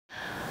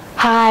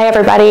Hi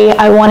everybody,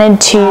 I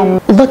wanted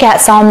to look at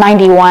Psalm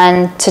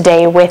 91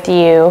 today with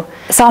you.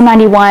 Psalm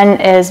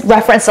 91 is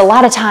referenced a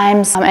lot of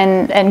times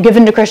and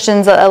given to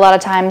Christians a lot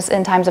of times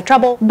in times of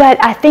trouble. But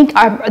I think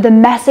the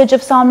message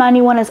of Psalm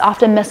 91 is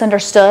often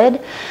misunderstood.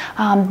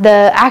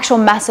 The actual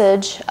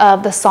message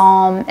of the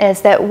Psalm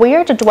is that we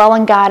are to dwell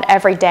in God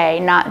every day,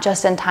 not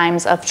just in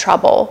times of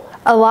trouble.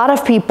 A lot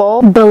of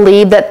people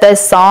believe that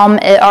this psalm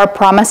are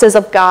promises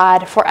of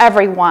God for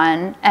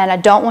everyone, and I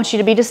don't want you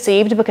to be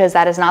deceived because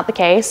that is not the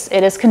case.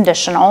 It is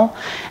conditional,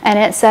 and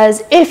it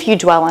says if you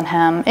dwell in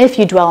Him, if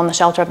you dwell in the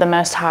shelter of the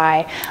Most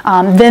High,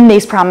 then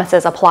these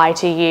promises apply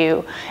to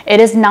you. It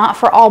is not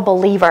for all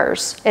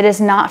believers. It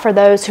is not for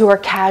those who are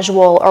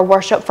casual or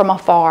worship from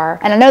afar.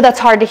 And I know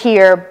that's hard to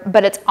hear,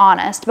 but it's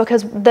honest,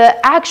 because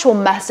the actual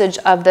message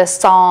of this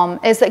psalm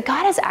is that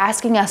God is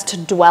asking us to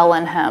dwell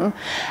in Him,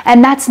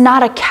 and that's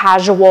not a casual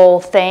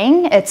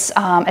thing. It's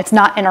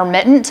not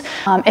intermittent.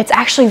 It's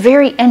actually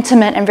very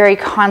intimate and very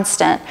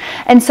constant.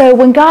 And so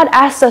when God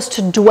asks us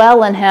to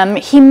dwell in Him,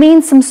 He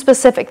means some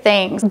specific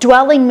things.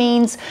 Dwelling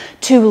means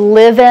to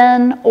live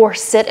in or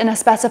sit in a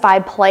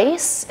specified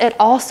place. It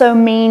also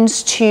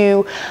means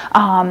to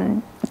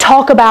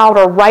talk about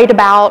or write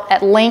about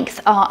at length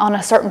on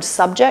a certain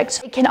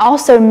subject. It can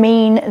also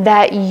mean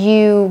that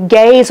you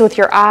gaze with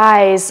your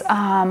eyes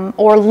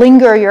or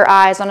linger your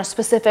eyes on a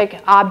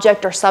specific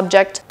object or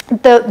subject.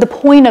 The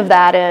point of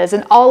that is,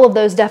 in all of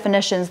those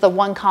definitions, the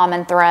one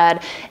common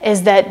thread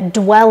is that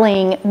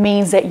dwelling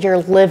means that you're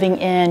living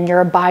in,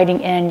 you're abiding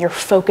in, you're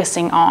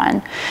focusing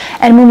on.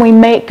 And when we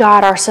make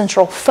God our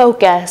central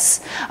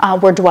focus,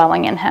 we're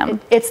dwelling in Him.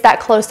 It's that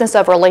closeness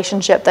of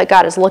relationship that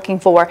God is looking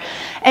for.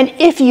 And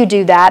if you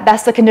do that,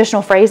 that's the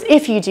conditional phrase,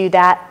 if you do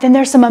that, then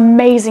there's some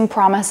amazing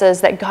promises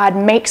that God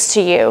makes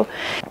to you.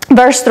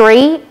 Verse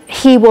 3,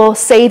 He will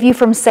save you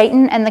from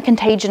Satan and the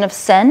contagion of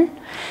sin.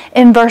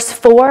 In verse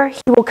 4,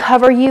 He will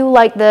cover you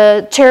like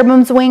the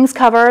cherubim's wings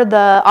cover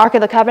the Ark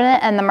of the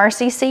Covenant and the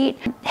mercy seat.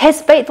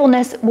 His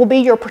faithfulness will be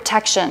your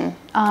protection.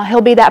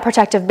 He'll be that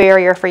protective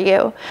barrier for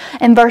you.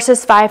 In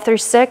verses 5 through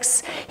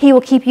 6, He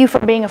will keep you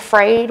from being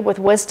afraid with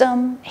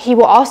wisdom. He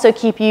will also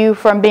keep you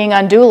from being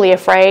unduly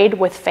afraid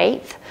with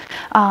faith.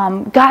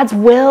 God's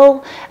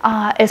will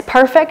is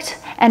perfect,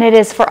 and it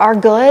is for our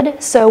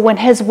good. So when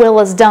His will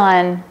is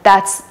done,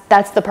 that's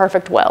the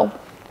perfect will.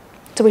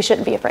 So we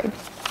shouldn't be afraid.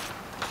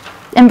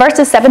 In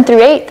verses 7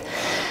 through 8,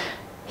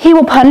 He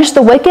will punish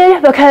the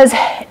wicked, because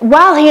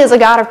while He is a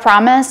God of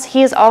promise,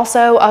 He is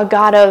also a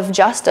God of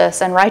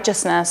justice and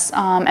righteousness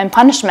and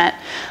punishment.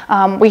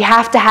 We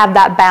have to have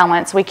that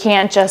balance. We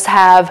can't just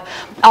have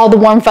all the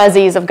warm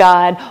fuzzies of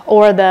God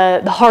or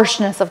the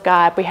harshness of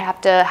God. We have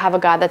to have a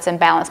God that's in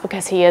balance,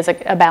 because He is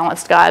a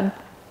balanced God.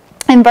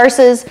 In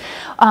verses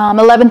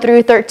 11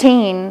 through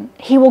 13,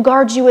 He will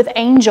guard you with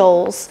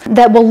angels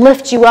that will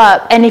lift you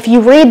up. And if you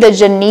read the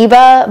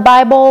Geneva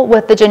Bible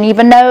with the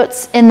Geneva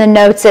notes, in the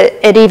notes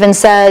it even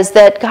says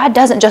that God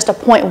doesn't just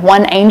appoint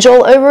one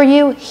angel over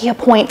you, He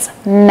appoints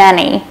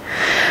many.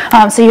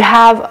 So you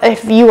have,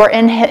 if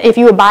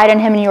you abide in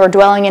Him and you are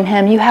dwelling in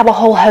Him, you have a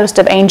whole host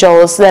of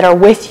angels that are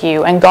with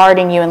you and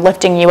guarding you and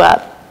lifting you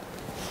up.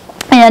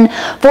 And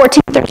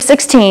 14 through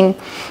 16,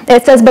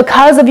 it says,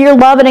 because of your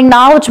love and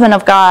acknowledgement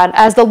of God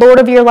as the Lord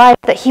of your life,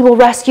 that He will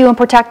rescue and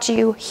protect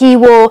you. He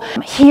will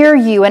hear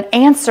you and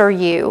answer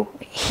you.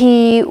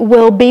 He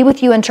will be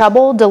with you in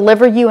trouble,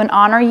 deliver you and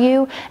honor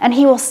you, and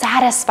He will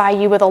satisfy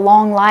you with a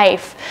long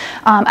life.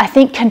 I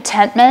think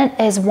contentment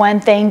is one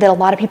thing that a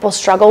lot of people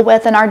struggle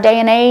with in our day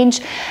and age.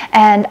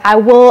 And I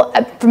will,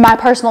 from my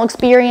personal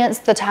experience,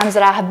 the times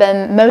that I have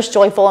been most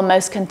joyful and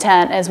most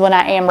content is when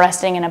I am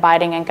resting and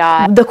abiding in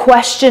God. The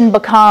question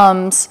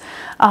becomes,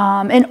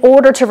 in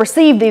order to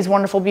receive these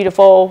wonderful,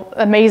 beautiful,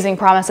 amazing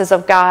promises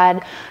of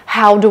God,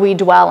 how do we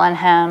dwell in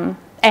Him?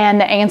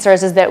 And the answer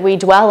is that we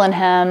dwell in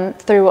Him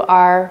through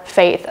our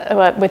faith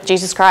with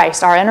Jesus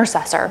Christ, our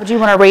intercessor. Would you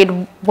want to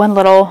read one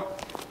little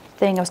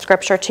thing of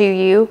scripture to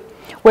you,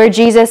 where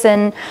Jesus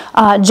in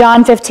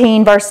John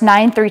 15, verse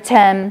 9 through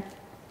 10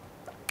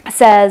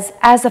 says,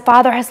 as the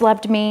Father has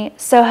loved me,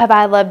 so have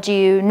I loved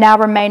you. Now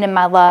remain in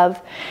my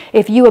love.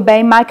 If you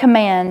obey my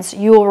commands,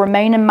 you will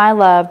remain in my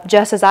love,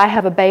 just as I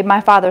have obeyed my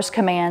Father's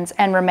commands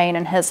and remain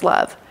in His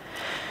love.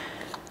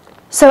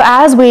 So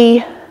as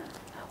we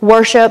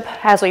worship,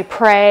 as we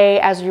pray,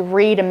 as we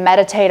read and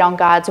meditate on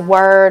God's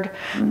Word,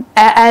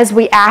 as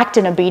we act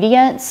in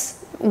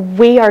obedience,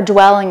 we are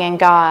dwelling in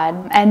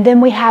God. And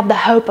then we have the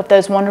hope of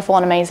those wonderful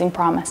and amazing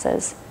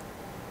promises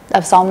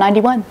of Psalm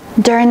 91.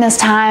 During this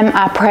time,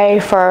 I pray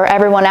for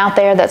everyone out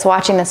there that's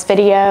watching this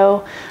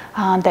video,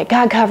 that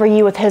God cover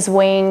you with His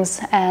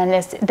wings, and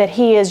that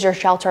He is your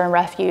shelter and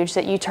refuge,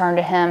 that you turn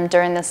to Him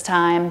during this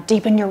time.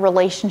 Deepen your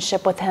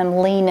relationship with Him,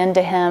 lean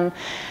into Him,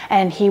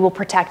 and He will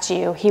protect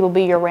you. He will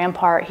be your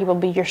rampart. He will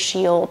be your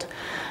shield.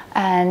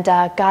 And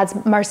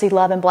God's mercy,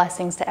 love, and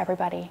blessings to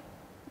everybody.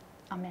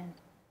 Amen.